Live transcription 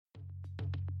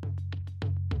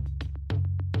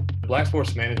Black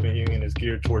Sports Management Union is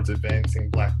geared towards advancing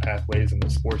Black pathways in the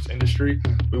sports industry.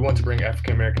 We want to bring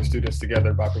African American students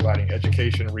together by providing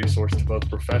education and resource to both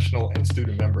professional and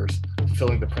student members,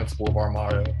 fulfilling the principle of our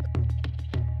motto.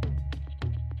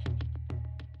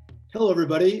 Hello,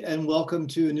 everybody, and welcome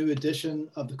to a new edition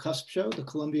of The Cusp Show, the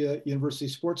Columbia University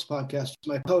Sports Podcast.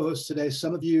 My co-host today,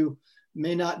 some of you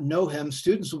may not know him.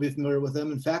 Students will be familiar with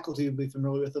him and faculty will be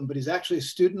familiar with him, but he's actually a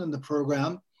student in the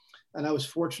program. And I was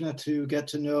fortunate to get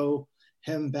to know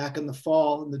him back in the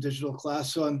fall in the digital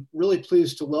class. So I'm really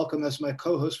pleased to welcome as my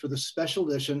co-host for this special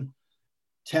edition,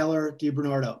 Taylor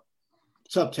DiBernardo.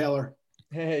 What's up, Taylor?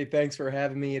 Hey, thanks for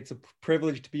having me. It's a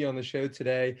privilege to be on the show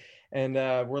today. And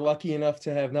we're lucky enough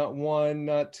to have not one,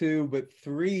 not two, but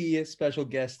three special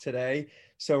guests today.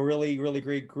 So really, really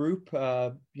great group,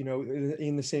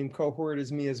 in the same cohort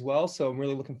as me as well. So I'm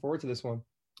really looking forward to this one.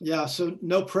 Yeah, so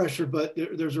no pressure, but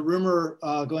there's a rumor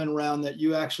going around that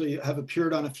you actually have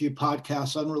appeared on a few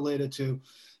podcasts unrelated to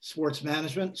sports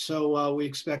management. So we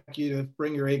expect you to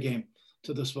bring your A game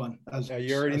to this one.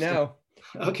 You already know.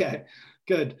 Okay,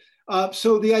 good.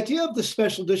 So the idea of the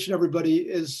special edition, everybody,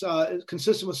 is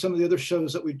consistent with some of the other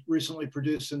shows that we recently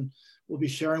produced and we'll be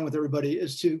sharing with everybody,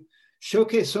 is to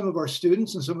showcase some of our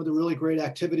students and some of the really great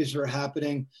activities that are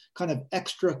happening kind of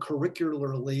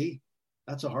extracurricularly.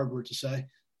 That's a hard word to say.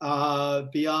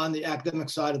 Beyond the academic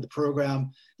side of the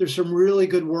program. There's some really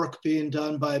good work being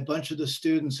done by a bunch of the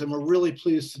students, and we're really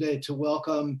pleased today to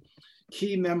welcome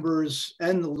key members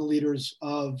and the leaders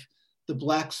of the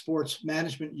Black Sports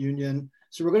Management Union.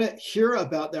 So we're going to hear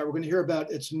about that. We're going to hear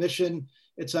about its mission,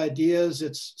 its ideas,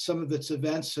 its some of its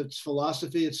events, its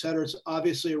philosophy, et cetera. It's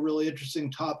obviously a really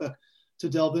interesting topic to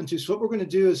delve into. So what we're going to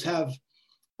do is have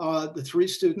the three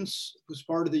students who's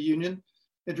part of the union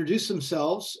introduce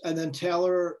themselves, and then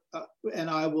Taylor and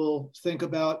I will think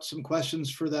about some questions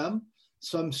for them,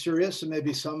 some serious and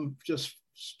maybe some just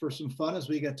for some fun as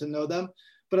we get to know them.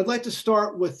 But I'd like to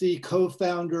start with the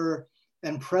co-founder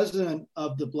and president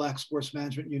of the Black Sports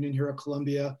Management Union here at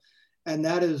Columbia, and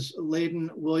that is Layden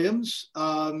Williams.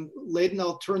 Layden,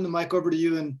 I'll turn the mic over to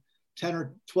you in 10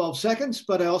 or 12 seconds,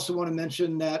 but I also want to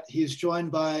mention that he's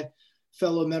joined by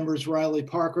fellow members Riley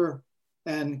Parker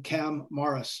and Cam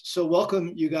Morris. So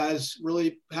welcome, you guys.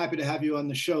 Really happy to have you on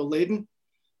the show. Layden,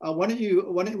 why don't you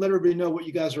let everybody know what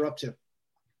you guys are up to?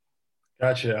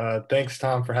 Gotcha. Thanks,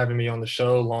 Tom, for having me on the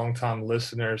show. Long-time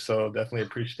listener, so definitely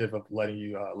appreciative of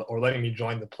letting me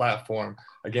join the platform.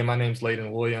 Again, my name's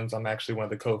Layden Williams. I'm actually one of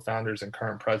the co-founders and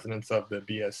current presidents of the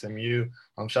BSMU.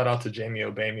 Shout out to Jamie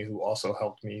Obamy, who also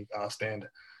helped me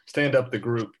stand up the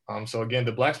group. So again,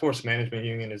 the Black Sports Management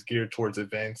Union is geared towards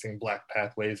advancing Black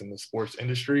pathways in the sports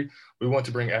industry. We want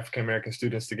to bring African American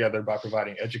students together by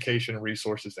providing education,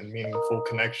 resources, and meaningful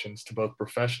connections to both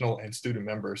professional and student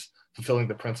members, fulfilling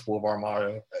the principle of our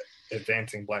motto,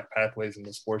 advancing Black pathways in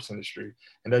the sports industry.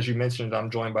 And as you mentioned,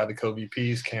 I'm joined by the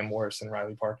co-VPs, Cam Morris and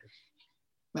Riley Parker.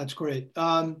 That's great.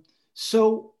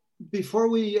 So before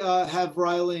we have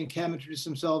Riley and Cam introduce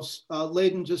themselves,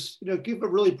 Layden, just give a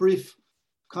really brief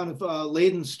kind of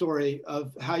Layden story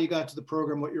of how you got to the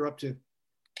program, what you're up to.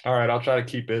 All right, I'll try to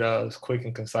keep it as quick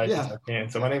and concise as I can.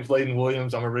 So my name's Layden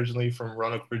Williams. I'm originally from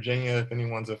Roanoke, Virginia. If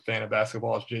anyone's a fan of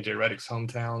basketball, it's JJ Redick's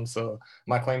hometown. So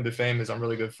my claim to fame is I'm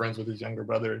really good friends with his younger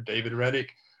brother, David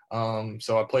Redick.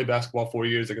 So I played basketball 4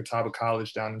 years at Catawba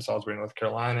College down in Salisbury, North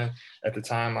Carolina. At the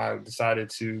time, I decided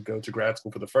to go to grad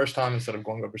school for the first time instead of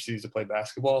going overseas to play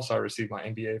basketball. So I received my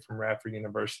MBA from Radford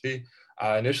University.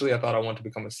 Initially, I thought I wanted to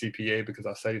become a CPA because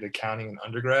I studied accounting in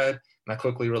undergrad. And I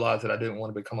quickly realized that I didn't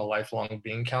want to become a lifelong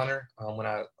bean counter when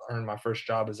I earned my first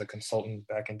job as a consultant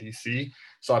back in DC.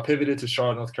 So I pivoted to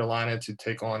Charlotte, North Carolina to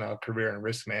take on a career in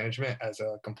risk management as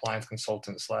a compliance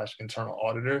consultant / internal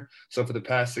auditor. So for the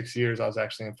past 6 years, I was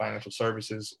actually in financial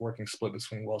services, working split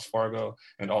between Wells Fargo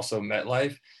and also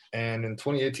MetLife. And in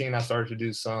 2018, I started to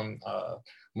do some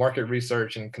market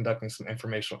research and conducting some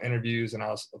informational interviews. And I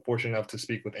was fortunate enough to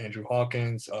speak with Andrew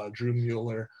Hawkins, Drew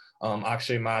Mueller,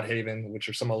 Akshay Madhavan, which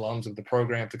are some alums of the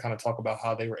program, to kind of talk about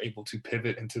how they were able to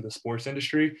pivot into the sports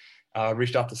industry.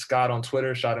 Reached out to Scott on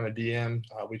Twitter, shot him a DM.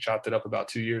 We chopped it up about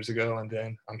 2 years ago, and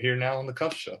then I'm here now on the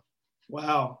Cusp Show.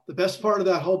 Wow. The best part of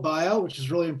that whole bio, which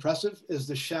is really impressive, is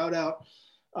the shout out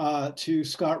to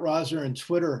Scott Rosner and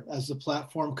Twitter as the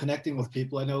platform connecting with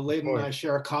people. I know Layden and I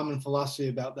share a common philosophy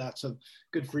about that. So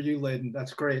good for you, Layden.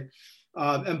 That's great.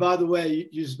 And by the way,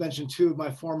 you just mentioned two of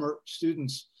my former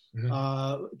students,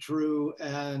 Drew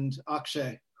and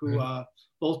Akshay, who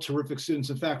both terrific students.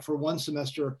 In fact, for one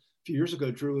semester a few years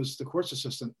ago, Drew was the course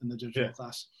assistant in the digital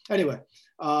class. Anyway,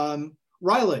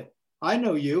 Riley, I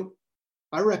know you.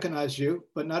 I recognize you,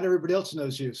 but not everybody else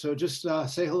knows you. So just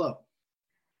say hello.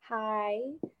 Hi.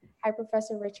 Hi,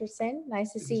 Professor Richardson.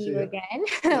 Nice to Good see you you. again.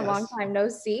 Yes. Long time no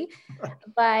see.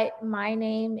 But my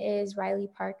name is Riley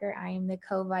Parker. I am the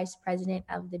co-vice president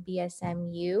of the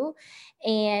BSMU,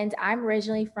 and I'm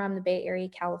originally from the Bay Area,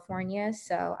 California.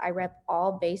 So I rep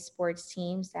all Bay sports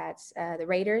teams. That's the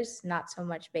Raiders, not so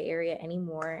much Bay Area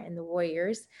anymore, and the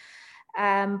Warriors.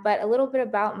 But a little bit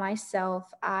about myself.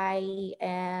 I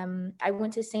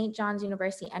went to St. John's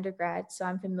University undergrad, so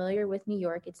I'm familiar with New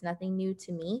York. It's nothing new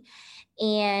to me.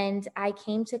 And I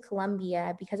came to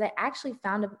Columbia because I actually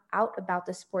found out about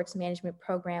the sports management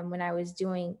program when I was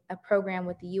doing a program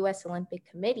with the U.S. Olympic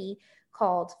Committee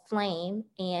called Flame,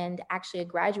 and actually a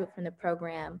graduate from the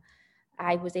program.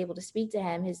 I was able to speak to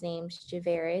him. His name's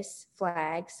Javaris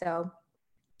Flagg. So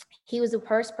he was the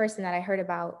first person that I heard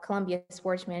about Columbia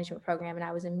Sports Management Program, and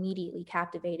I was immediately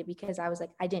captivated because I was like,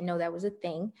 I didn't know that was a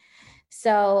thing.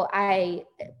 So I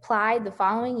applied the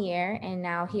following year, and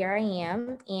now here I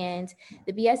am. And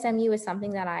the BSMU is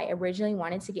something that I originally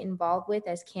wanted to get involved with,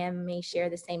 as Cam may share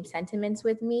the same sentiments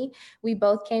with me. We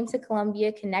both came to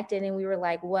Columbia, connected, and we were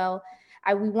like, well,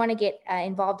 we want to get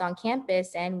involved on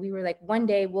campus. And we were like, one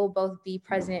day we'll both be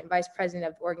president and vice president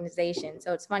of the organization.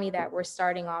 So it's funny that we're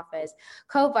starting off as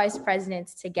co-vice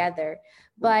presidents together.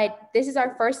 But this is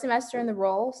our first semester in the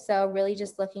role. So really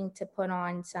just looking to put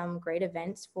on some great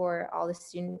events for all the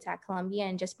students at Columbia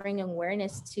and just bring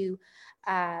awareness to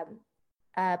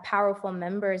powerful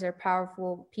members or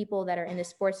powerful people that are in the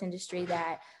sports industry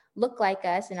that look like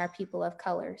us and are people of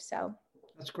color. So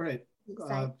that's great.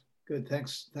 Good.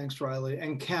 Thanks, Riley.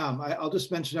 And Cam, I'll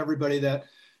just mention everybody that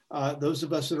those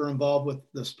of us that are involved with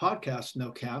this podcast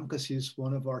know Cam because he's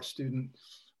one of our student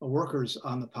workers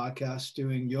on the podcast,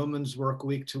 doing yeoman's work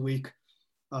week to week,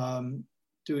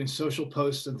 doing social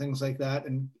posts and things like that,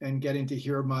 and getting to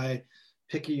hear my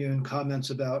picayune comments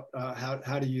about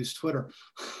how to use Twitter.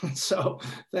 So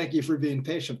thank you for being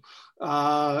patient.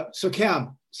 So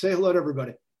Cam, say hello to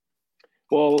everybody.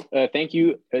 Well, thank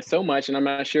you so much. And I'm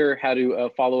not sure how to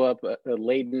follow up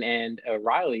Layden and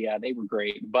Riley. They were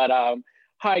great. But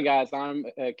hi, guys. I'm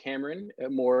Cameron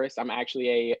Morris. I'm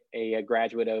actually a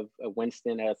graduate of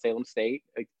Winston-Salem State,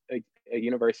 a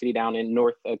university down in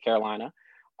North Carolina.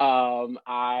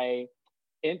 I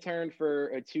interned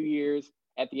for 2 years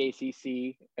at the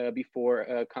ACC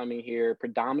before coming here,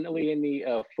 predominantly in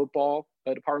the football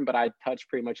department, but I touched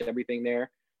pretty much everything there,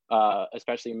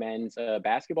 especially men's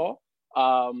basketball.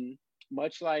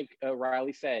 Much like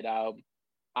Riley said,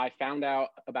 I found out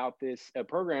about this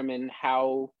program, and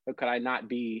how could I not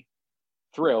be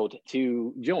thrilled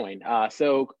to join?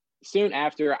 So soon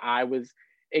after I was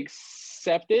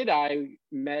accepted, I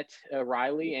met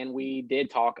Riley, and we did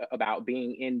talk about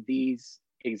being in these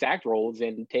exact roles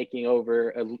and taking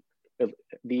over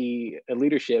the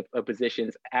leadership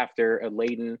positions after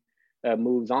Layden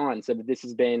moves on. So this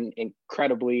has been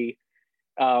incredibly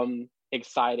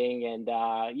exciting. And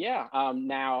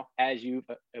now, as you've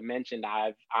mentioned,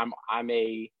 I'm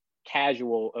a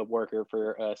casual worker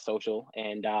for social,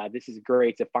 and this is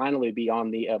great to finally be on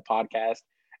the podcast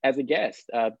as a guest.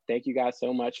 Thank you guys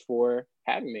so much for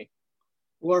having me.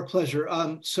 Well, our pleasure.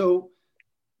 So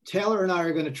Taylor and I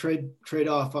are going to trade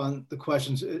off on the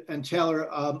questions. And Taylor,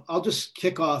 I'll just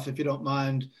kick off, if you don't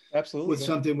mind. Absolutely. With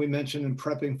something we mentioned in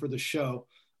prepping for the show.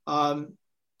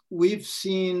 We've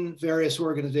seen various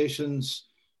organizations,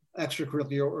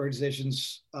 extracurricular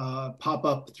organizations, pop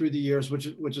up through the years, which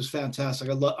is fantastic.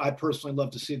 I personally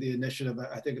love to see the initiative.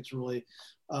 I think it's really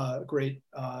a great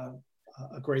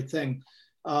thing.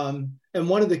 And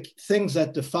one of the things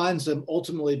that defines them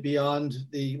ultimately beyond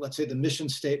let's say the mission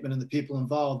statement and the people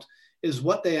involved is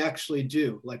what they actually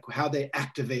do, like how they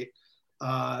activate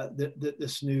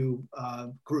this new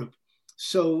group.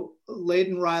 So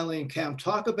Layden, Riley, and Cam,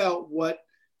 talk about what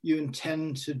you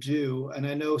intend to do. And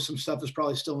I know some stuff is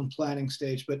probably still in planning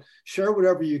stage, but share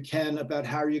whatever you can about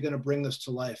how you're going to bring this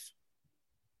to life.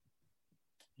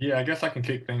 Yeah, I guess I can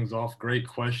kick things off. Great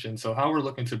question. So how we're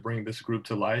looking to bring this group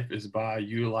to life is by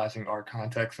utilizing our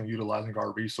context and utilizing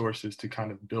our resources to kind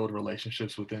of build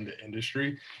relationships within the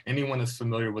industry. Anyone that's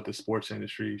familiar with the sports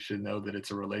industry should know that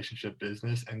it's a relationship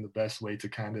business, and the best way to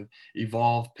kind of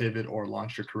evolve, pivot, or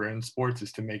launch your career in sports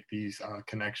is to make these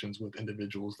connections with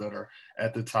individuals that are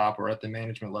at the top or at the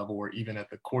management level or even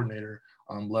at the coordinator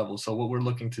level. So what we're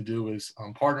looking to do is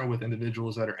partner with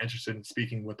individuals that are interested in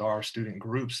speaking with our student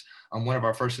groups. One of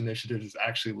our first initiatives is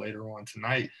actually later on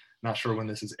tonight. Not sure when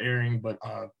this is airing, but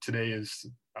today is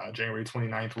January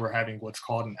 29th. We're having what's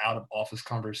called an out of office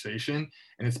conversation.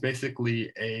 And it's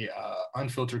basically a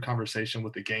unfiltered conversation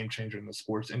with a game changer in the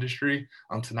sports industry.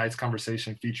 Tonight's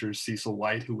conversation features Cecil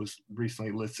White, who was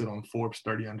recently listed on Forbes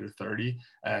 30 under 30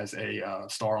 as a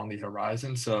star on the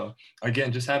horizon. So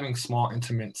again, just having small,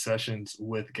 intimate sessions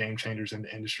with game changers in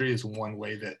the industry is one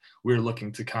way that we're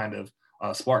looking to kind of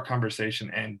spark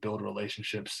conversation and build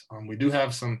relationships. We do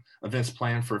have some events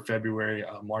planned for February,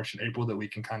 March, and April that we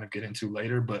can kind of get into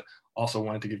later, but also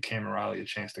wanted to give Cam and Riley a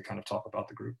chance to kind of talk about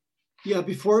the group. Yeah,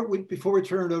 before we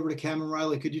turn it over to Cam and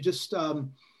Riley, could you just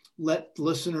let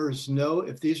listeners know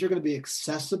if these are going to be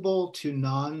accessible to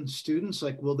non-students?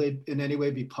 Like, will they in any way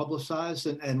be publicized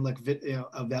and like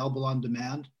available on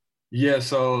demand? Yeah,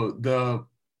 so the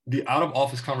out of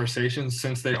office conversations,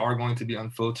 since they are going to be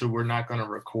unfiltered, we're not going to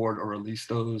record or release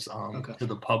those to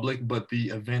the public. But the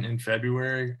event in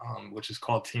February, which is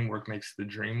called Teamwork Makes the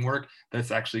Dream Work,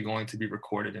 that's actually going to be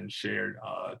recorded and shared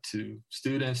to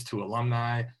students, to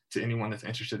alumni, to anyone that's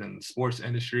interested in the sports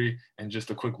industry. And just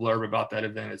a quick blurb about that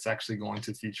event, it's actually going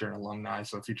to feature an alumni.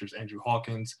 So it features Andrew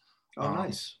Hawkins. Oh,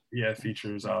 nice. Yeah, it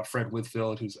features Fred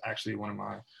Whitfield, who's actually one of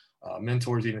my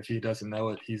mentors, even if he doesn't know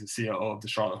it. He's the COO of the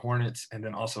Charlotte Hornets, and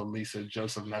then also Lisa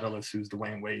Joseph Medalist, who's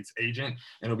Dwayne Wade's agent,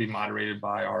 and it'll be moderated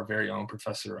by our very own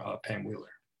Professor Pam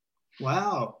Wheeler.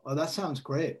 Wow, oh, that sounds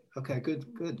great. Okay, good.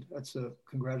 That's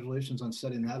congratulations on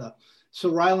setting that up.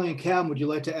 So Riley and Cam, would you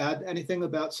like to add anything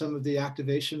about some of the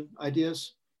activation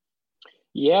ideas?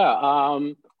 Yeah,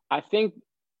 I think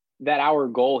that our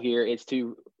goal here is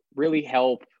to really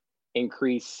help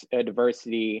increase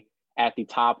diversity at the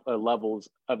top levels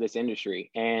of this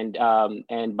industry, and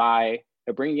by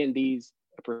bringing in these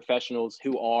professionals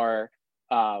who are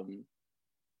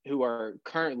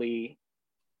currently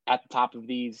at the top of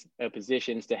these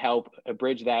positions to help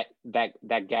bridge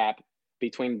that gap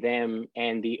between them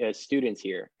and the students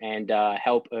here, and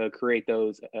help create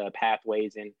those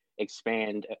pathways and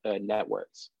expand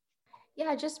networks.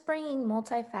 Yeah, just bringing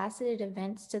multifaceted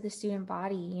events to the student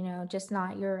body, just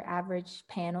not your average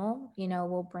panel.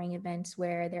 We'll bring events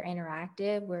where they're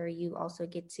interactive, where you also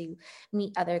get to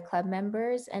meet other club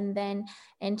members. And then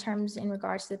in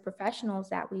regards to the professionals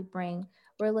that we bring,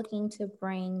 we're looking to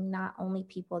bring not only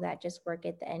people that just work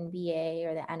at the NBA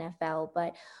or the NFL,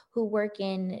 but who work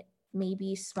in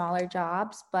maybe smaller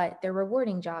jobs, but they're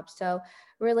rewarding jobs. So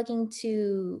we're looking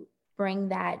to bring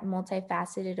that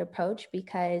multifaceted approach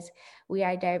because we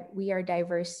are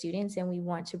diverse students and we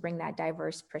want to bring that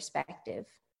diverse perspective.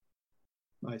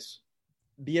 Nice.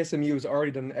 BSMU has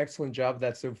already done an excellent job of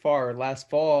that so far.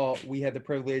 Last fall, we had the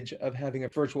privilege of having a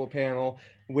virtual panel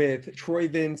with Troy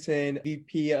Vincent,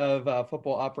 VP of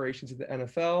football operations at the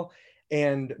NFL,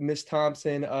 and Miss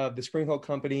Thompson of the Spring Hill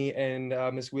Company, and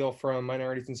Miss Wheel from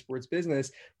Minorities in Sports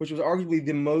Business, which was arguably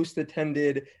the most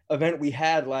attended event we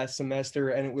had last semester,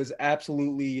 and it was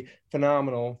absolutely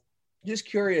phenomenal. Just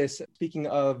curious, speaking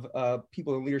of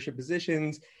people in leadership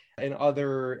positions and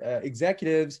other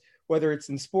executives, whether it's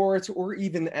in sports or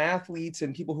even athletes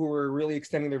and people who are really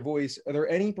extending their voice, are there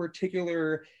any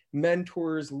particular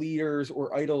mentors, leaders,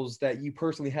 or idols that you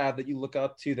personally have that you look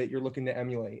up to that you're looking to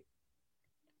emulate?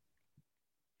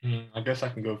 I guess I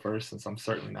can go first since I'm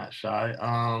certainly not shy.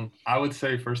 I would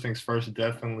say first things first,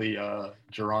 definitely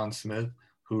Jerron Smith,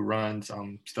 who runs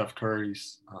Steph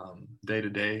Curry's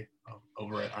day-to-day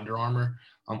over at Under Armour.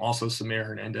 Also Samir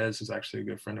Hernandez is actually a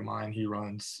good friend of mine. He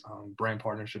runs brand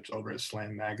partnerships over at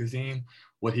Slam Magazine.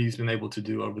 What he's been able to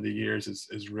do over the years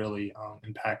is really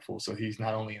impactful. So he's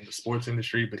not only in the sports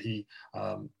industry, but he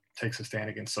takes a stand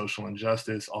against social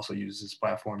injustice, also uses his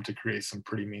platform to create some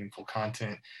pretty meaningful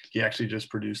content. He actually just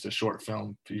produced a short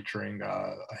film featuring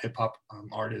a hip hop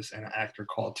artist and an actor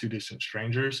called Two Distant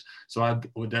Strangers. So I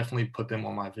would definitely put them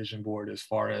on my vision board as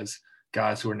far as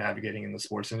guys who are navigating in the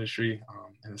sports industry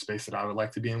in the space that I would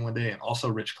like to be in one day. And also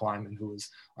Rich Kleiman, who is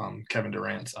Kevin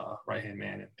Durant's right-hand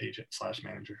man and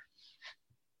agent/manager.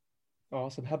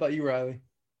 Awesome. How about you, Riley?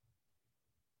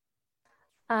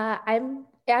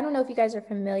 I don't know if you guys are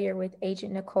familiar with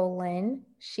Agent Nicole Lynn.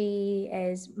 She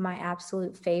is my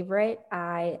absolute favorite.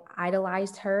 I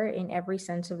idolized her in every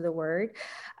sense of the word.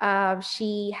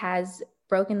 She has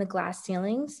broken the glass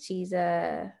ceilings. She's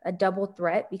a double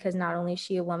threat because not only is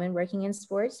she a woman working in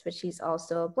sports, but she's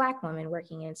also a Black woman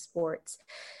working in sports.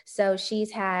 So she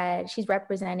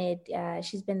represented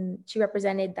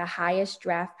the highest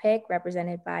draft pick,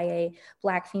 represented by a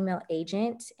Black female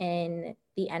agent in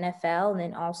the NFL. And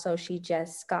then also she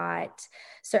just got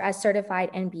a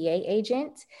certified NBA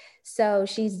agent. So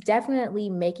she's definitely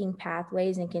making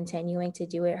pathways and continuing to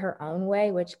do it her own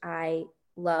way, which I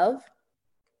love.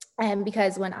 And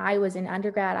because when I was in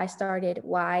undergrad, I started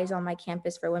WISE on my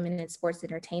campus for women in sports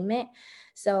entertainment.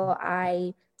 So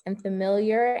I am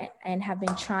familiar and have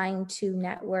been trying to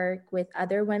network with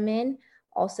other women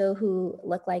also who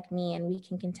look like me, and we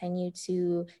can continue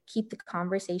to keep the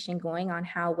conversation going on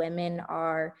how women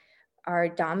are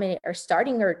dominant or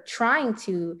starting or trying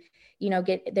to,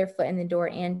 get their foot in the door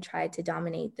and try to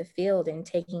dominate the field and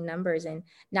taking numbers and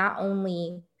not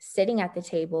only sitting at the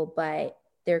table, but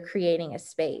they're creating a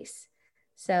space.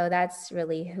 So that's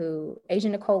really who Asia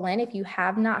Nicole Lynn, if you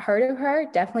have not heard of her,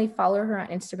 definitely follow her on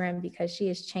Instagram because she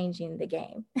is changing the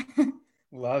game.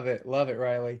 Love it,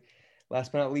 Riley.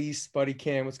 Last but not least, Buddy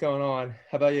Cam, what's going on?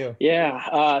 How about you?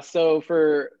 Yeah, so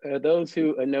for those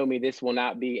who know me, this will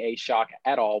not be a shock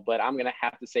at all, but I'm going to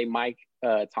have to say Mike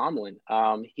Tomlin.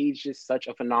 He's just such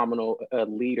a phenomenal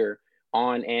leader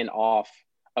on and off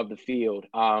of the field,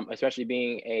 especially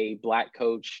being a Black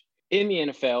coach in the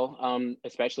NFL,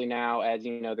 especially now as,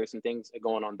 there's some things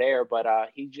going on there, but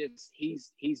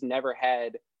he's never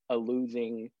had a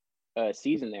losing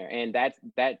season there. And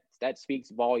that speaks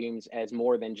volumes as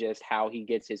more than just how he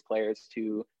gets his players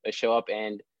to show up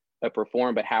and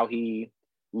perform, but how he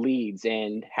leads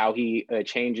and how he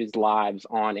changes lives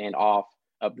on and off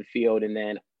of the field. And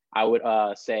then I would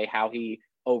say how he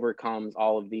overcomes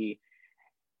all of the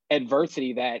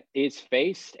adversity that is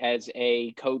faced as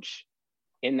a coach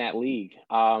in that league.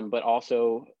 But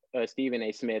also Stephen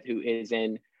A. Smith, who is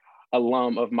an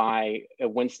alum of my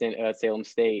Winston-Salem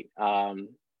State.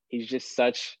 He's just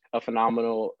such a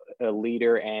phenomenal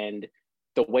leader, and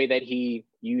the way that he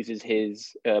uses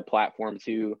his platform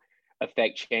to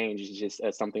affect change is just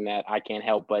something that I can't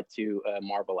help but to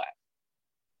marvel at.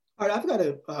 All right, I've got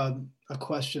a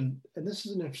question, and this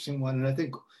is an interesting one. And I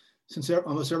think since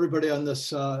almost everybody on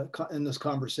this in this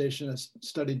conversation has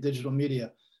studied digital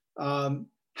media, what's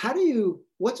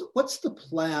the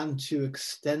plan to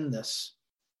extend this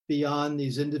beyond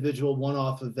these individual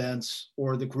one-off events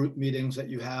or the group meetings that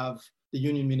you have, the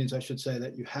union meetings, I should say,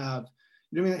 that you have?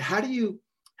 You know what I mean?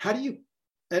 How do you,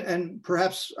 and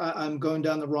perhaps I'm going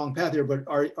down the wrong path here, but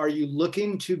are you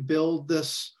looking to build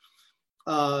this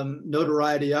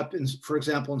notoriety up in, for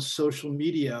example, in social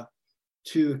media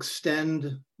to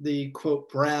extend the quote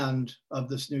brand of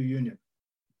this new union?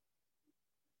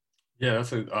 Yeah,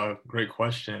 that's a great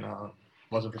question.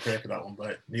 Wasn't prepared for that one,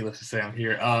 but needless to say, I'm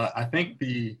here. I think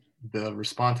the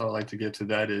response I would like to give to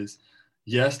that is,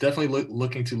 yes, definitely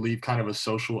looking to leave kind of a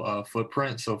social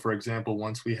footprint. So, for example,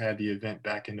 once we had the event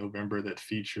back in November that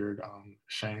featured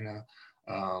Shayna,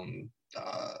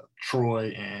 Troy,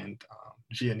 and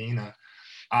Giannina,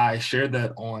 I shared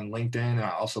that on LinkedIn.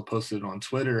 I also posted it on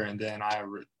Twitter, and then I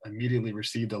immediately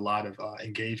received a lot of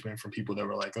engagement from people that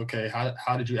were like, okay,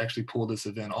 how did you actually pull this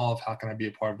event off? How can I be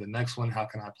a part of the next one? How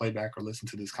can I play back or listen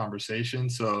to this conversation?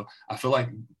 So I feel like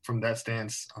from that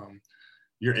stance,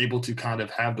 you're able to kind of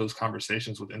have those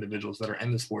conversations with individuals that are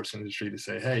in the sports industry to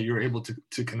say, hey, you're able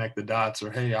to connect the dots, or,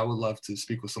 hey, I would love to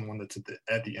speak with someone that's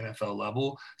at the NFL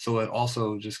level. So it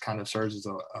also just kind of serves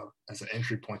as an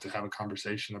entry point to have a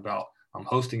conversation about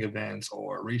hosting events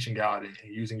or reaching out and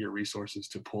using your resources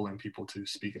to pull in people to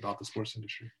speak about the sports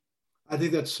industry. I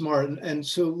think that's smart. And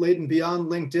so, Layden, beyond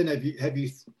LinkedIn,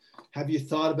 have you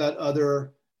thought about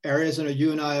other areas? I know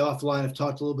you and I offline have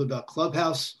talked a little bit about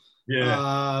Clubhouse.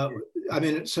 Yeah.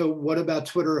 So what about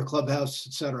Twitter, Clubhouse,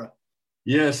 et cetera?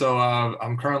 Yeah, so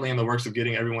I'm currently in the works of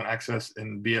getting everyone access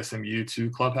in BSMU to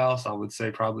Clubhouse. I would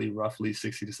say probably roughly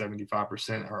 60 to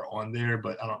 75% are on there,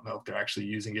 but I don't know if they're actually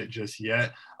using it just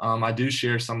yet. I do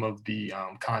share some of the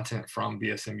content from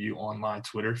BSMU on my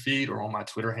Twitter feed or on my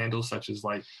Twitter handles, such as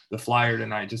like the flyer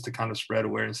tonight, just to kind of spread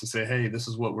awareness to say, hey, this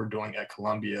is what we're doing at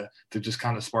Columbia, to just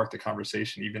kind of spark the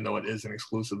conversation. Even though it is an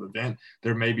exclusive event,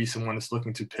 there may be someone that's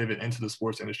looking to pivot into the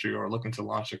sports industry or looking to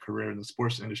launch a career in the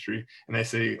sports industry, and they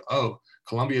say, oh,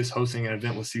 Columbia is hosting an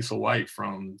event with Cecil White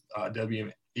from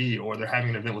WME, or they're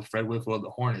having an event with Fred Whitfield of the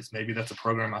Hornets. Maybe that's a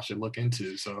program I should look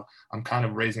into. So I'm kind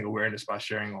of raising awareness by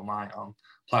sharing on my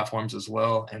platforms as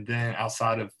well. And then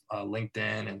outside of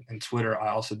LinkedIn and Twitter, I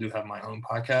also do have my own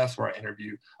podcast where I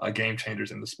interview game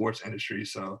changers in the sports industry.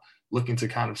 So looking to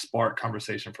kind of spark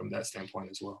conversation from that standpoint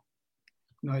as well.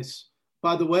 Nice.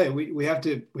 By the way, we have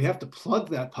to plug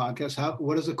that podcast.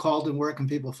 What is it called, and where can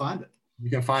people find it? You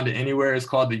can find it anywhere. It's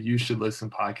called the You Should Listen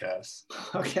podcast.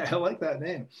 Okay, I like that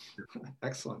name.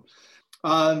 Excellent.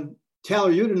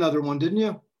 Taylor, you had another one, didn't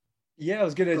you? Yeah, I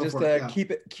was gonna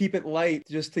keep it light,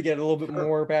 just to get a little bit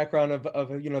more background of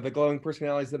the glowing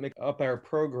personalities that make up our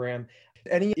program.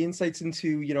 Any insights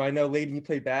into, I know, Layden, you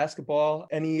played basketball.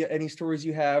 Any stories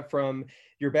you have from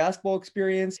your basketball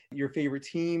experience, your favorite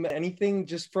team, anything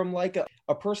just from like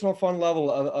a personal fun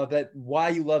level of that, why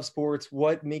you love sports,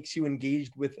 what makes you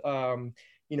engaged with,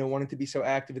 wanting to be so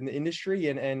active in the industry.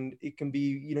 And it can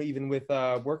be, even with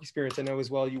work experience. I know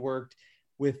as well, you worked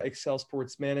with Excel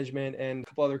Sports Management and a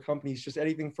couple other companies, just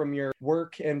anything from your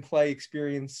work and play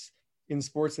experience in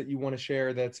sports that you want to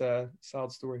share. That's a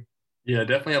solid story. Yeah,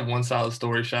 definitely have one solid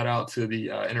story. Shout out to the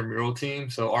intramural team.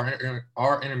 So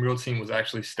our intramural team was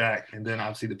actually stacked, and then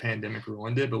obviously the pandemic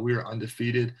ruined it, but we were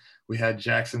undefeated. We had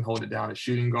Jackson hold it down at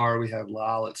shooting guard. We had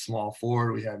Lyle at small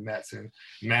forward. We had Matt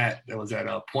that was at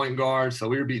point guard. So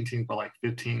we were beating teams by like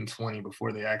 15, 20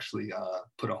 before they actually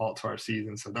put a halt to our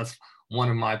season. So that's one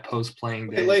of my post-playing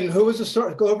days. Hey, Layden, who was the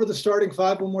start? Go over the starting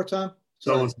five one more time.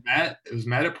 Sorry. So it was Matt. It was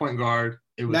Matt at point guard.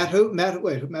 It was Matt who? Matt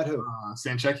who?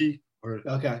 Sanchecki.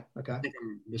 Okay. I think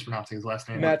I'm mispronouncing his last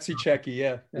name. Matt Sanchecki,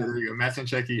 yeah. There you go, Matt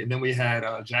Sanchecki. And then we had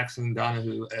Jackson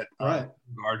Donahue at guard,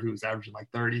 who was averaging like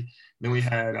 30. Then we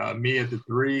had me at the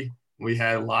 3. We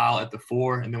had Lyle at the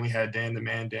 4. And then we had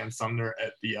Dan Sumner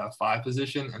at the 5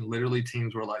 position. And literally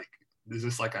teams were like, is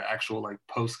this like an actual like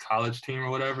post-college team or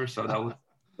whatever? So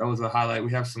that was a highlight.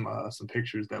 We have some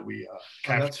pictures that we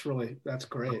captured. That's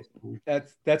great.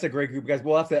 That's a great group, guys.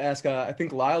 We'll have to ask. I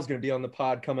think Lyle's going to be on the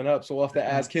pod coming up, so we'll have to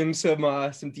ask him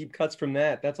some deep cuts from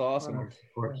that. That's awesome. Of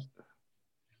course.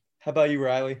 How about you,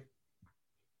 Riley?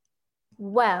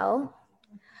 Well,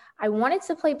 I wanted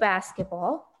to play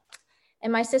basketball,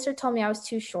 and my sister told me I was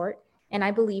too short, and I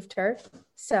believed her.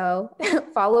 So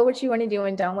follow what you want to do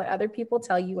and don't let other people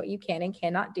tell you what you can and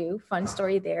cannot do. Fun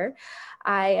story there.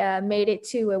 I made it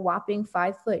to a whopping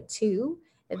 5'2"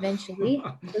 eventually.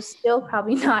 So still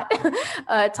probably not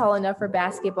tall enough for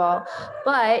basketball.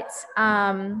 But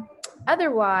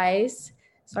otherwise,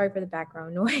 sorry for the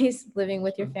background noise, living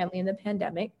with your family in the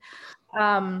pandemic.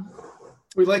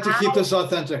 We like to keep this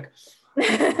authentic.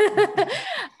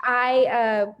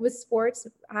 With sports,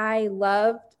 I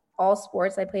loved all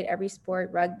sports. I played every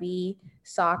sport, rugby,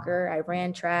 soccer, I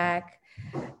ran track.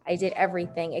 I did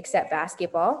everything except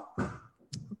basketball.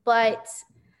 But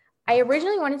I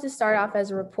originally wanted to start off as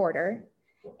a reporter.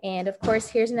 And of course,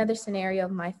 here's another scenario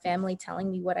of my family telling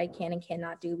me what I can and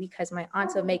cannot do, because my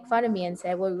aunts would make fun of me and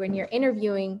say, well, when you're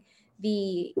interviewing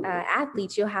the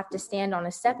athletes, you'll have to stand on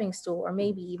a stepping stool or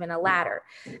maybe even a ladder.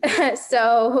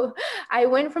 So I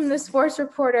went from the sports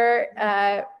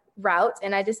reporter route,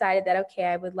 and I decided that, okay,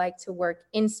 I would like to work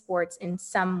in sports in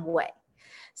some way.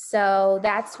 So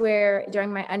that's where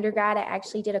during my undergrad, I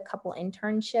actually did a couple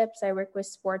internships. I worked with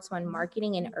Sports One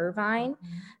Marketing in Irvine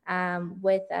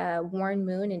with Warren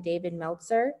Moon and David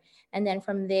Meltzer. And then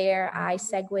from there, I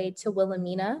segued to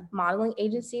Wilhelmina Modeling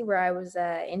Agency, where I was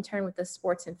an intern with the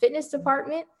sports and fitness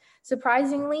department,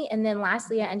 surprisingly. And then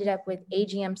lastly, I ended up with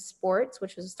AGM Sports,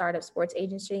 which was a startup sports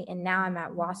agency. And now I'm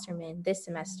at Wasserman this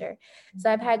semester.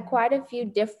 So I've had quite a few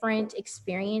different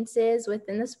experiences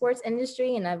within the sports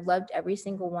industry, and I've loved every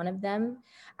single one of them.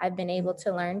 I've been able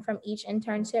to learn from each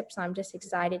internship. So I'm just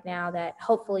excited now that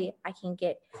hopefully I can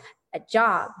get a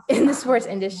job in the sports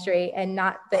industry and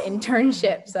not the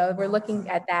internship. So we're looking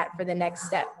at that for the next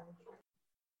step.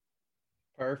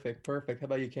 Perfect. How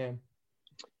about you, Cam?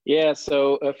 Yeah,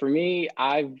 so for me,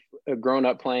 I've grown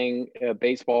up playing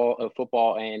baseball,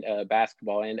 football, and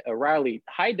basketball. And Riley,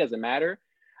 height doesn't matter.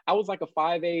 I was like a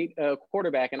 5'8"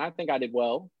 quarterback, and I think I did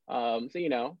well. But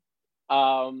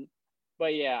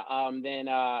yeah, then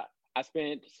I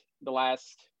spent the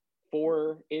last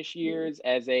 4-ish years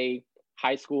as a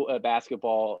high school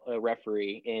basketball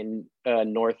referee in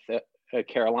North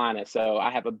Carolina. So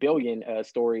I have a billion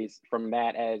stories from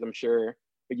that, as I'm sure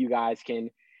you guys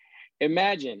can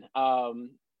imagine.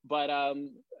 But I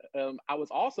was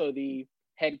also the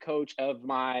head coach of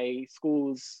my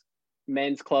school's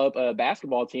men's club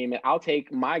basketball team. And I'll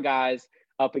take my guys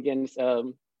up against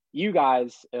you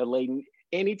guys, Layden,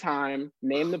 anytime.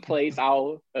 Name the place.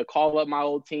 I'll call up my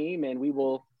old team and we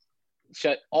will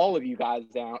shut all of you guys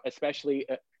down, especially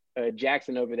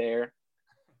Jackson over there,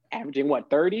 averaging what,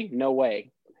 30? No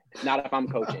way. Not if I'm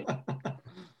coaching.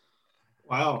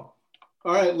 Wow.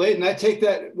 All right, Layden, I take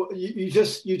that. You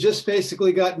just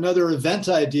basically got another event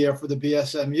idea for the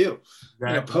BSMU,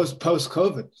 post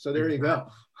COVID. So there you go.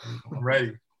 I'm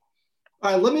ready.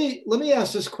 All right, let me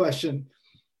ask this question.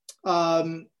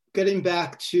 Getting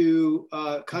back to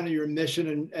kind of your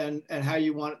mission and how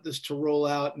you want this to roll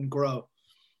out and grow.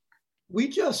 We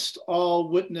just all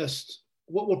witnessed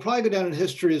what will probably go down in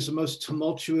history as the most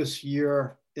tumultuous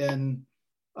year in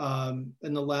the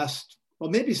last, well,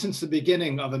 maybe since the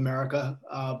beginning of America,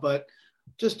 but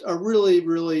just a really,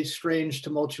 really strange,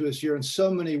 tumultuous year in so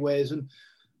many ways. And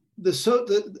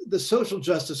the social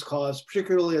justice cause,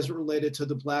 particularly as it related to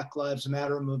the Black Lives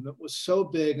Matter movement, was so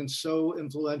big and so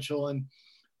influential and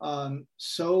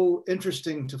so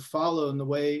interesting to follow in the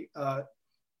way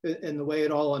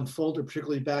it all unfolded,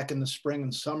 particularly back in the spring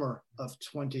and summer of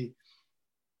 20. It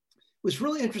was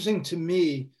really interesting to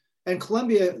me, and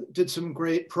Columbia did some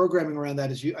great programming around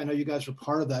that. I know you guys were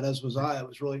part of that, as was I. It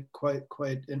was really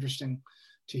quite interesting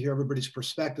to hear everybody's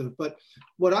perspective. But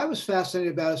what I was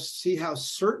fascinated about is to see how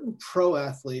certain pro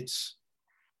athletes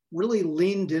really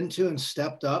leaned into and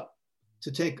stepped up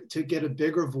to get a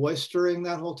bigger voice during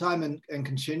that whole time and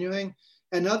continuing,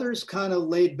 and others kind of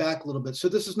laid back a little bit. So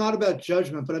this is not about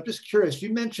judgment, but I'm just curious.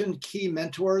 You mentioned key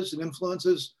mentors and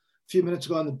influences a few minutes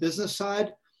ago on the business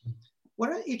side. Why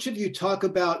don't each of you talk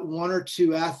about one or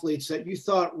two athletes that you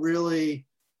thought really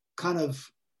kind of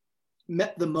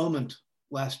met the moment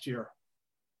last year?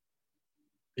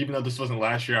 Even though this wasn't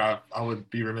last year, I would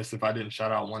be remiss if I didn't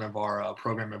shout out one of our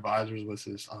program advisors, which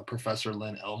is Professor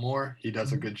Lynn Elmore. He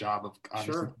does a good job of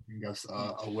obviously keeping us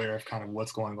aware of kind of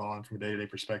what's going on from a day-to-day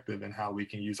perspective and how we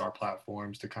can use our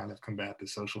platforms to kind of combat the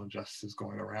social injustices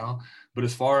going around. But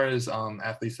as far as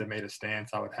athletes that made a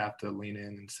stance, I would have to lean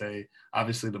in and say,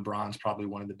 obviously LeBron's probably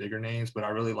one of the bigger names, but I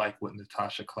really like what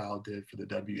Natasha Cloud did for the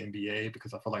WNBA,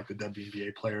 because I feel like the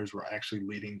WNBA players were actually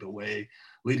leading the way,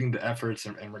 leading the efforts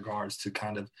in regards to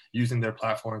kind of using their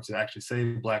platforms to actually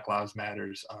say Black Lives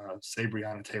Matters, say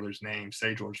Breonna Taylor's name,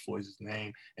 say George Floyd's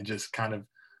name, and just kind of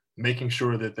making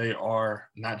sure that they are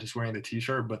not just wearing the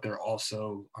t-shirt, but they're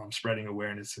also spreading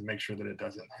awareness to make sure that it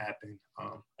doesn't happen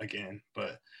again.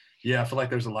 But yeah, I feel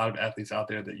like there's a lot of athletes out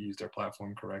there that use their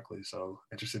platform correctly. So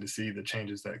interested to see the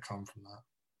changes that come from that.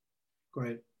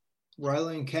 Great.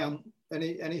 Riley and Cam,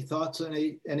 any thoughts?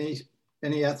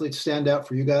 Any athletes stand out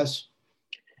for you guys?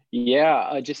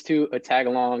 Yeah, just to tag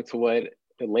along to what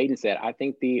Layden said, I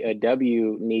think the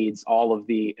W needs all of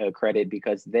the credit,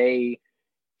 because they've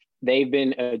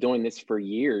been doing this for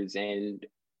years, and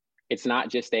it's not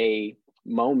just a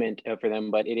moment for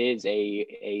them, but it is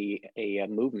a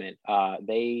movement.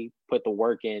 They put the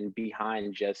work in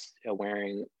behind just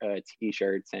wearing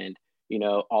t-shirts and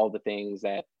all the things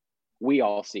that we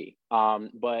all see.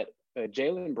 But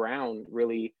Jaylen Brown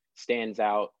really stands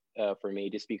out for me,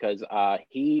 just because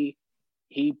he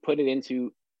put it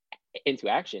into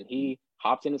action. He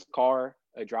hopped in his car,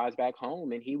 drives back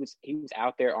home, and he was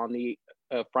out there on the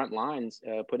front lines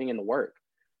putting in the work.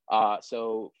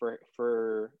 So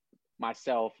for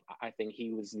myself, I think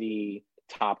he was the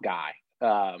top guy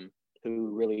who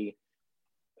really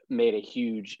made a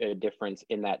huge difference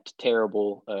in that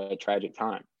terrible, tragic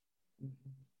time.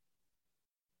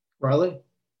 Riley?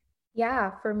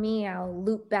 Yeah, for me, I'll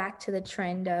loop back to the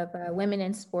trend of women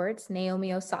in sports.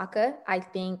 Naomi Osaka, I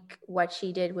think what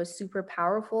she did was super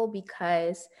powerful,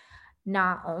 because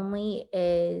not only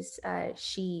is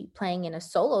she playing in a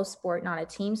solo sport, not a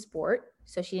team sport,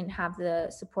 so she didn't have the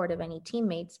support of any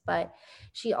teammates, but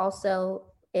she also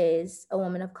is a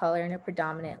woman of color in a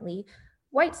predominantly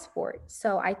white sport.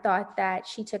 So I thought that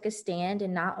she took a stand,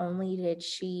 and not only did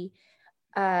she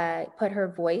put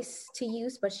her voice to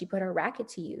use, but she put her racket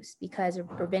to use, because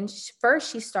first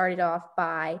she started off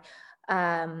by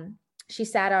she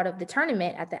sat out of the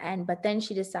tournament at the end, but then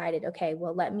she decided, okay,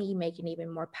 well, let me make an even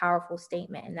more powerful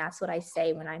statement. And that's what I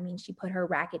say when I mean she put her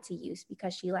racket to use,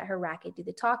 because she let her racket do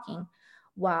the talking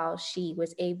while she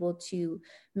was able to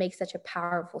make such a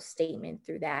powerful statement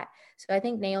through that. So I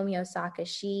think Naomi Osaka,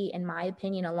 she, in my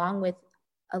opinion, along with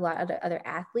a lot of other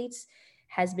athletes,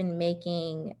 has been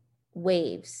making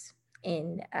waves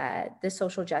in the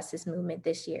social justice movement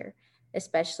this year,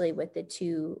 especially with the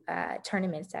two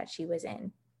tournaments that she was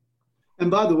in. And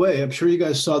by the way, I'm sure you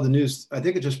guys saw the news. I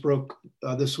think it just broke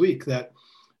this week that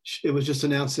it was just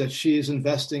announced that she is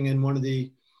investing in one of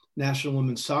the National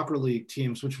Women's Soccer League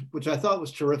teams, which I thought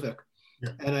was terrific.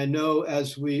 Yeah. And I know,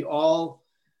 as we all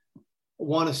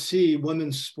want to see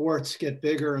women's sports get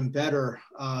bigger and better,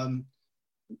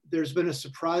 there's been a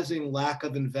surprising lack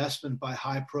of investment by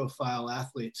high-profile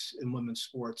athletes in women's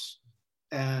sports.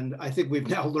 And I think we've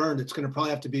now learned it's going to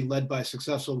probably have to be led by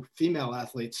successful female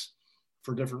athletes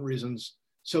for different reasons.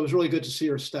 So it was really good to see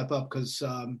her step up, because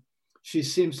she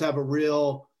seems to have a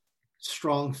real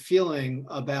strong feeling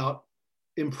about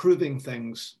improving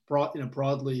things,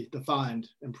 broadly defined,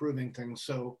 improving things.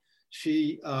 So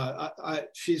she's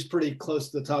pretty close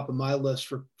to the top of my list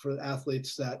for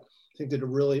athletes that I think did a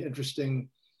really interesting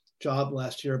job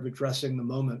last year of addressing the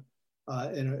moment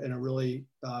in a really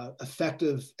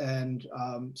effective and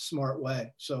smart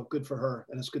way. So good for her.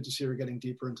 And it's good to see her getting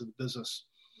deeper into the business.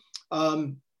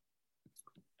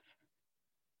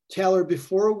 Taylor,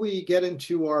 before we get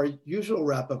into our usual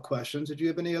wrap-up questions, did you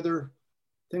have any other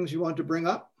things you wanted to bring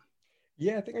up?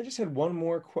 Yeah, I think I just had one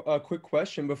more quick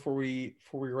question before we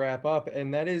wrap up,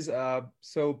 and that is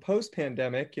so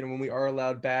post-pandemic, when we are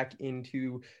allowed back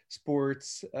into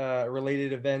sports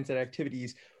related events and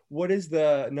activities, what is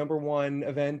the number one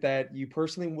event that you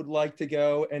personally would like to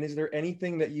go, and is there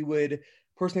anything that you would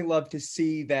personally love to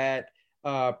see that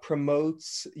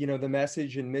promotes the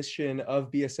message and mission of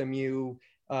BSMU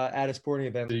at a sporting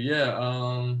event?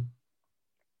 Yeah,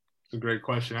 it's a great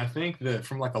question. I think that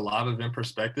from like a live event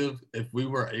perspective, if we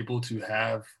were able to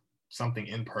have something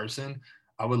in person,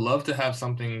 I would love to have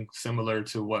something similar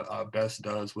to what Best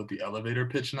does with the elevator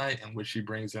pitch night, in which she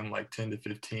brings in like 10 to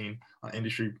 15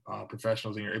 industry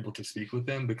professionals, and you're able to speak with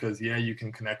them, because you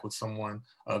can connect with someone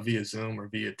via Zoom or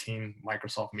via team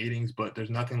Microsoft meetings, but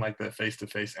there's nothing like that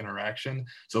face-to-face interaction.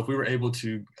 So if we were able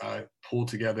to pull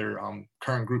together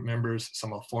current group members,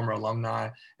 some former alumni,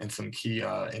 and some key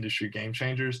industry game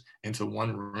changers into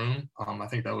one room, I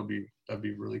think that'd be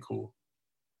really cool.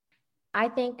 I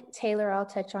think, Taylor, I'll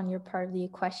touch on your part of the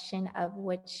question of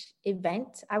which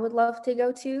event I would love to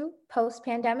go to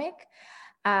post-pandemic.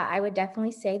 I would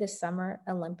definitely say the Summer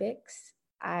Olympics.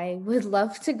 I would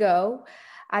love to go.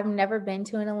 I've never been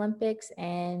to an Olympics,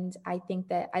 and I think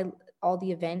that all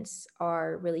the events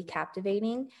are really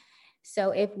captivating.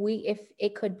 So if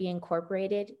it could be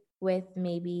incorporated with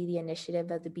maybe the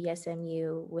initiative of the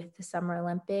BSMU with the Summer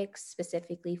Olympics,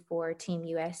 specifically for Team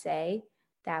USA,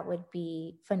 that would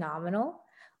be phenomenal.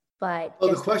 But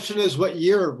the question is, what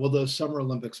year will those Summer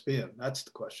Olympics be in? That's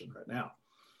the question right now.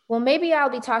 Well, maybe I'll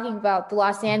be talking about the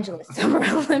Los Angeles Summer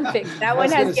Olympics. That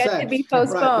one has yet to be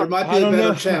postponed. Right. There might be a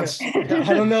better chance.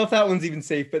 I don't know if that one's even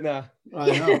safe, but no.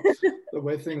 I know. The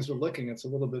way things are looking, it's a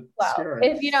little bit scary.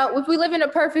 If we live in a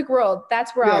perfect world,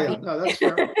 that's where I'll be. No, that's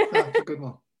fair. That's a good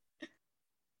one.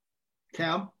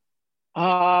 Cam?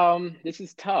 This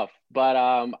is tough, but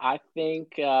I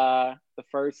think the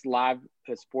first live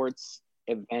sports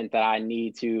event that I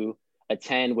need to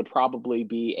attend would probably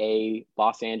be a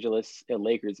Los Angeles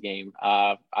Lakers game.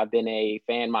 I've been a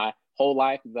fan my whole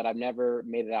life, but I've never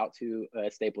made it out to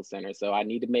Staples Center, so I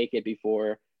need to make it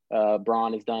before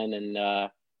Braun is done and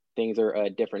things are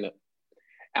different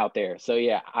out there. So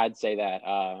yeah, I'd say that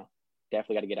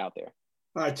definitely got to get out there.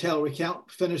 All right, Taylor, we can't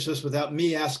finish this without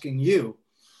me asking you,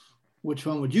 which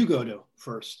one would you go to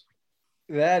first?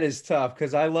 That is tough,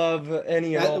 because I love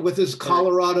any and all. With his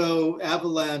Colorado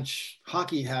Avalanche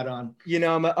hockey hat on.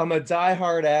 I'm a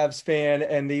diehard Avs fan,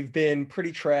 and they've been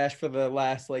pretty trash for the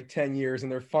last 10 years,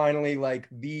 and they're finally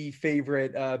the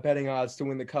favorite betting odds to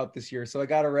win the cup this year. So I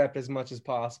got to rep as much as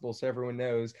possible so everyone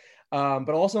knows. But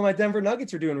also my Denver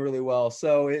Nuggets are doing really well.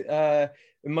 So it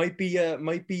might be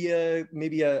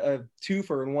maybe a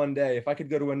twofer in one day. If I could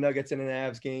go to a Nuggets and an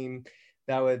Avs game,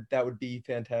 that would be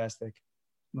fantastic.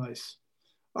 Nice.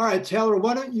 All right, Taylor,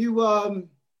 why don't you,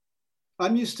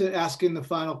 I'm used to asking the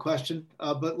final question,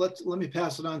 but let me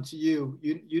pass it on to you.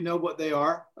 You know what they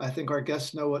are. I think our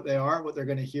guests know what they are, what they're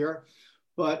going to hear.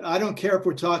 But I don't care if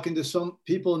we're talking to some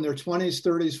people in their 20s,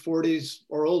 30s, 40s,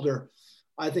 or older.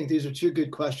 I think these are two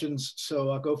good questions,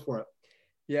 so go for it.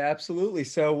 Yeah, absolutely.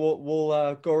 So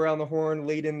we'll go around the horn,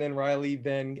 Layden, then Riley,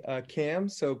 then Cam.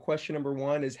 So question number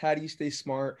one is, how do you stay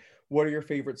smart? What are your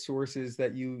favorite sources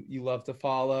that you love to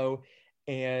follow?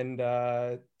 And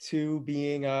two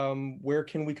being, where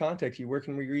can we contact you? Where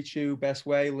can we reach you? Best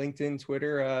way, LinkedIn,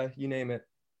 Twitter, you name it.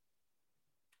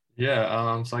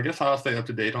 Yeah, so I guess how I stay up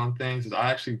to date on things is I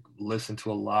actually listen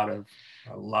to a lot of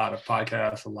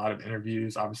podcasts, a lot of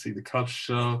interviews. Obviously, the Cups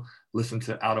show. Listen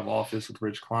to Out of Office with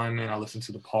Rich Kleinman. I listen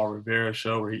to the Paul Rivera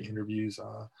show, where he interviews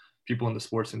people in the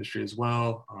sports industry as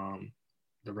well.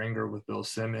 The Ringer with Bill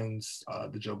Simmons,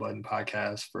 the Joe Budden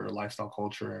podcast for lifestyle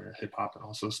culture, hip hop, and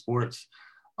also sports.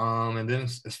 And then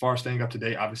as far as staying up to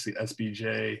date, obviously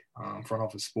SBJ, Front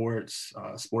Office Sports,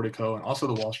 Sportico, and also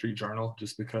the Wall Street Journal,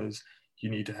 just because you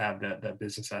need to have that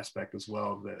business aspect as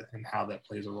well, and how that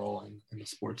plays a role in the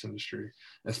sports industry.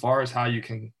 As far as how you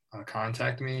can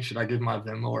contact me, should I give my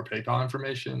Venmo or PayPal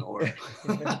information, or?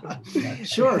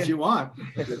 Sure, if you want.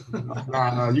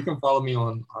 You can follow me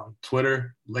on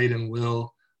Twitter, Layden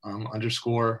Will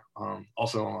 _,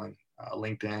 also on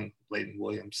LinkedIn, Layden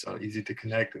Williams. So easy to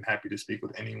connect, and happy to speak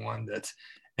with anyone that's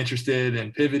interested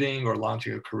in pivoting or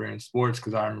launching a career in sports.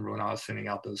 Because I remember when I was sending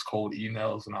out those cold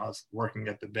emails when I was working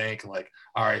at the bank, all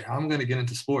right, how am I going to get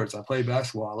into sports? I play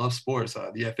basketball. I love sports.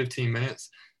 Do you have 15 minutes?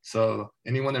 So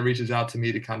anyone that reaches out to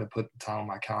me to kind of put the time on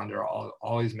my calendar, I'll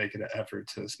always make it an effort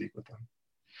to speak with them.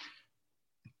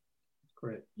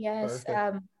 Great. Yes.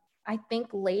 I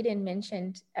think Layden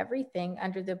mentioned everything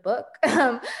under the book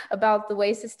about the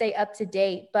ways to stay up to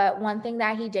date. But one thing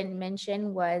that he didn't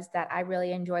mention was that I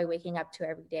really enjoy waking up to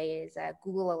every day is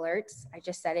Google Alerts. I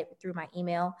just said it through my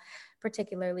email,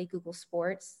 particularly Google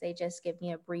Sports. They just give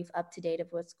me a brief up-to-date of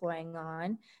what's going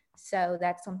on. So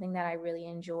that's something that I really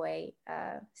enjoy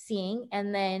seeing.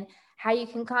 And then how you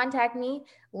can contact me,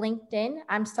 LinkedIn.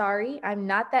 I'm sorry, I'm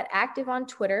not that active on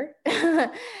Twitter,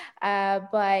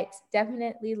 but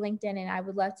definitely LinkedIn. And I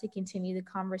would love to continue the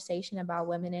conversation about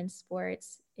women in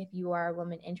sports. If you are a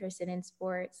woman interested in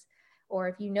sports, or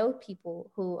if you know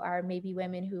people who are maybe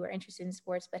women who are interested in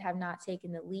sports but have not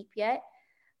taken the leap yet,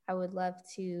 I would love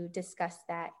to discuss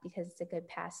that because it's a good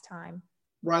pastime.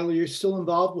 Riley, you're still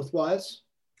involved with WISE?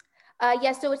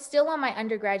 Yes, so it's still on my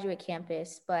undergraduate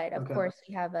campus, but of course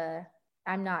we have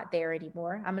I'm not there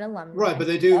anymore. I'm an alumni. Right, but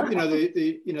they do,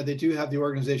 they do have the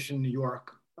organization in New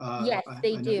York. Yes,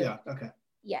 they do. Yeah, okay.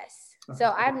 Yes. Okay.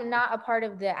 So I'm not a part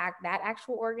of that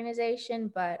actual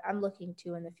organization, but I'm looking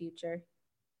to in the future.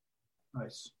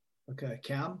 Nice. Okay,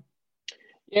 Cam?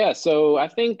 Yeah, so I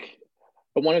think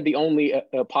one of the only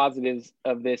positives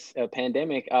of this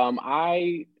pandemic,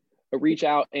 I reach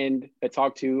out and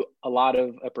talk to a lot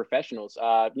of professionals.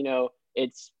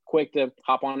 It's quick to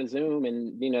hop on a Zoom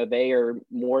and, they are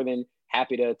more than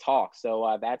happy to talk.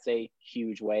 So that's a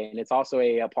huge way. And it's also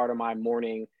a part of my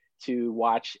morning to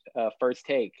watch First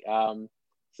Take.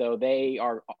 So they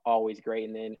are always great.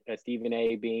 And then Stephen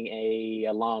A. being a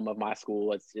alum of my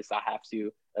school, it's just, I have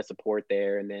to support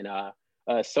there. And then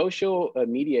social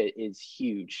media is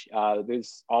huge.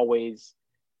 There's always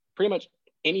pretty much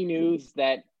any news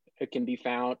that can be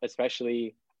found,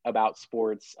 especially about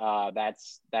sports.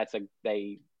 That's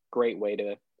a great way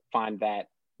to find that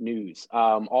news.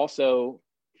 Also,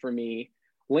 for me,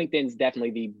 LinkedIn's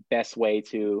definitely the best way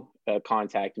to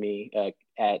contact me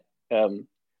at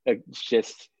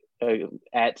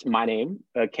my name,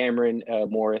 Cameron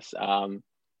Morris.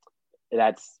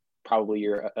 That's probably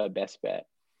your best bet.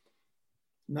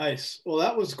 Nice. Well,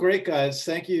 that was great, guys.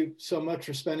 Thank you so much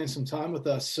for spending some time with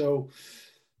us. So,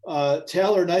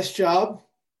 Taylor, nice job.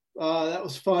 That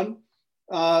was fun.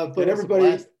 But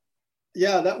everybody,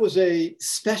 that was a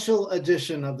special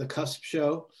edition of the Cusp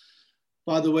Show.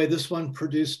 By the way, this one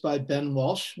produced by Ben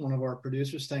Walsh, one of our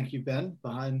producers. Thank you, Ben.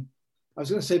 I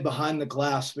was going to say behind the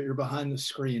glass, but you're behind the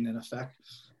screen in effect.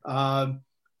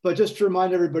 But just to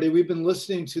remind everybody, we've been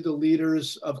listening to the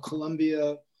leaders of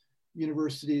Columbia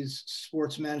University's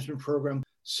sports management program.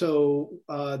 So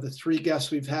the three guests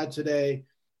we've had today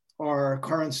are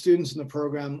current students in the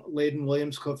program, Layden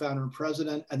Williams, co-founder and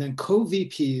president, and then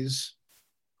co-VPs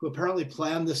who apparently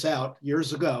planned this out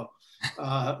years ago,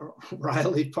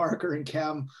 Riley Parker and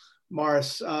Cam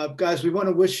Morris. Guys, we want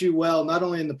to wish you well, not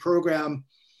only in the program,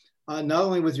 not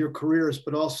only with your careers,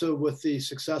 but also with the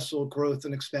successful growth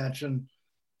and expansion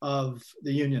of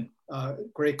the union.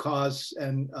 Great cause,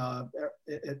 and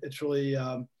it's really,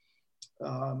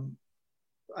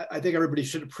 I think everybody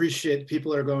should appreciate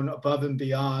people that are going above and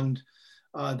beyond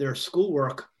their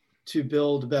schoolwork to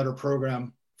build a better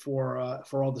program for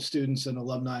all the students and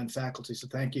alumni and faculty. So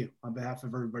thank you on behalf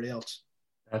of everybody else.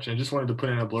 Gotcha. I just wanted to put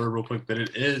in a blurb real quick that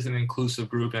it is an inclusive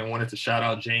group, and wanted to shout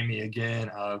out Jamie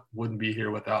again. Wouldn't be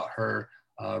here without her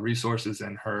resources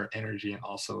and her energy and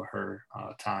also her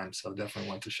time. So definitely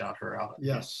want to shout her out.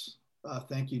 Yes.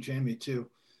 Thank you, Jamie, too.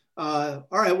 All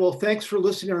right. Well, thanks for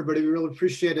listening, everybody. We really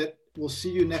appreciate it. We'll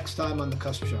see you next time on The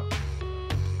Cusp Show.